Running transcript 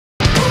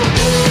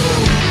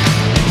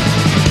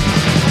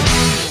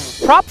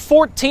Prop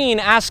 14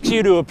 asks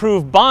you to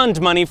approve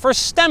bond money for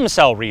stem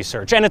cell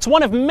research, and it's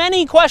one of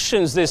many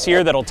questions this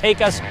year that'll take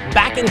us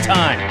back in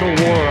time.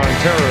 The war on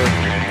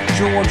terror,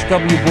 George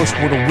W. Bush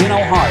would win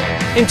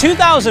Ohio. In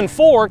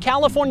 2004,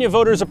 California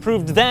voters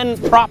approved then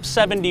Prop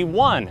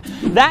 71.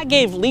 That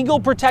gave legal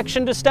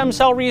protection to stem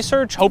cell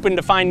research, hoping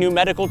to find new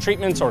medical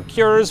treatments or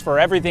cures for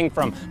everything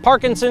from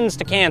Parkinson's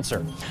to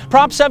cancer.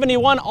 Prop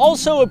 71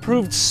 also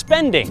approved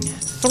spending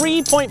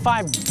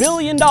 $3.5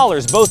 billion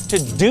both to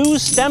do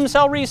stem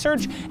cell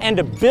research and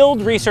to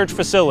build research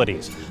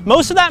facilities.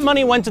 Most of that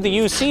money went to the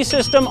UC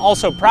system,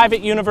 also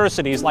private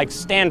universities like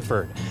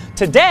Stanford.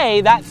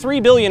 Today, that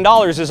 $3 billion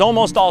is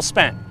almost all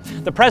spent.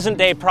 The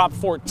present-day Prop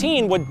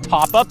 14 would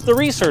top up the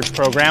research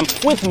program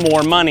with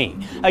more money.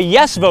 A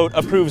yes vote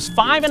approves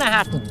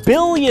 $5.5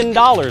 billion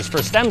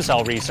for stem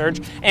cell research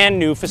and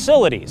new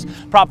facilities.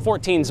 Prop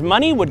 14's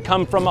money would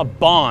come from a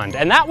bond,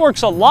 and that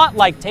works a lot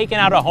like taking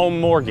out a home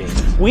mortgage.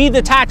 We,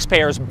 the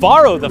taxpayers,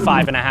 borrow the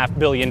 $5.5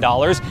 billion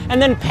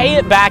and then pay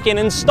it back in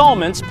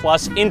installments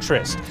plus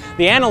interest.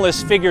 The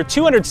analysts figure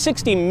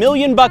 $260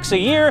 million a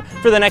year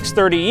for the next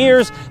 30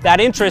 years. That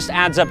interest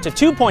adds up to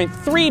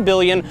 $2.3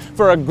 billion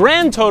for a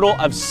grand total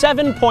of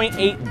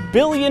 $7.8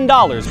 billion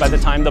by the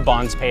time the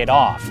bond's paid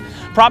off.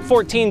 Prop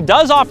 14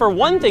 does offer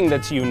one thing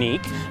that's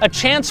unique, a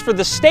chance for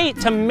the state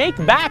to make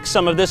back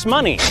some of this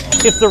money.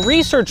 If the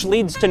research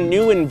leads to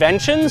new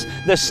inventions,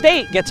 the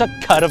state gets a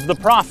cut of the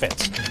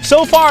profits.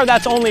 So far,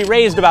 that's only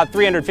raised about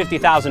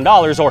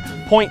 $350,000, or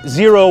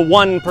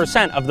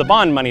 0.01% of the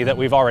bond money that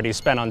we've already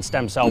spent on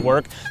stem cell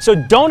work, so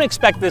don't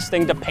expect this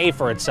thing to pay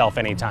for itself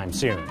anytime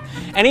soon.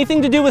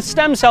 Anything to do with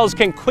stem cells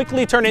can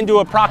quickly turn into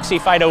a proxy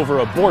fight over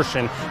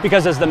abortion,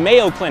 because as the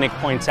Mayo Clinic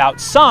points out,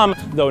 some,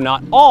 though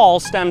not all,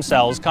 stem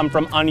cells come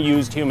from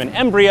unused human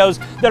embryos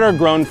that are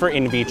grown for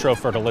in vitro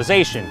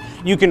fertilization.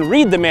 You can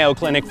read the Mayo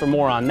Clinic for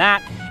more on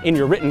that. In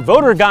your written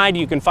voter guide,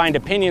 you can find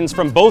opinions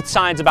from both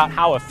sides about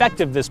how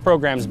effective this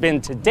program's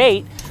been to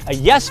date. A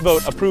yes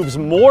vote approves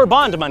more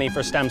bond money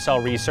for stem cell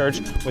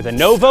research. With a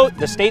no vote,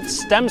 the state's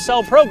stem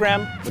cell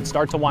program would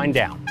start to wind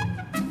down.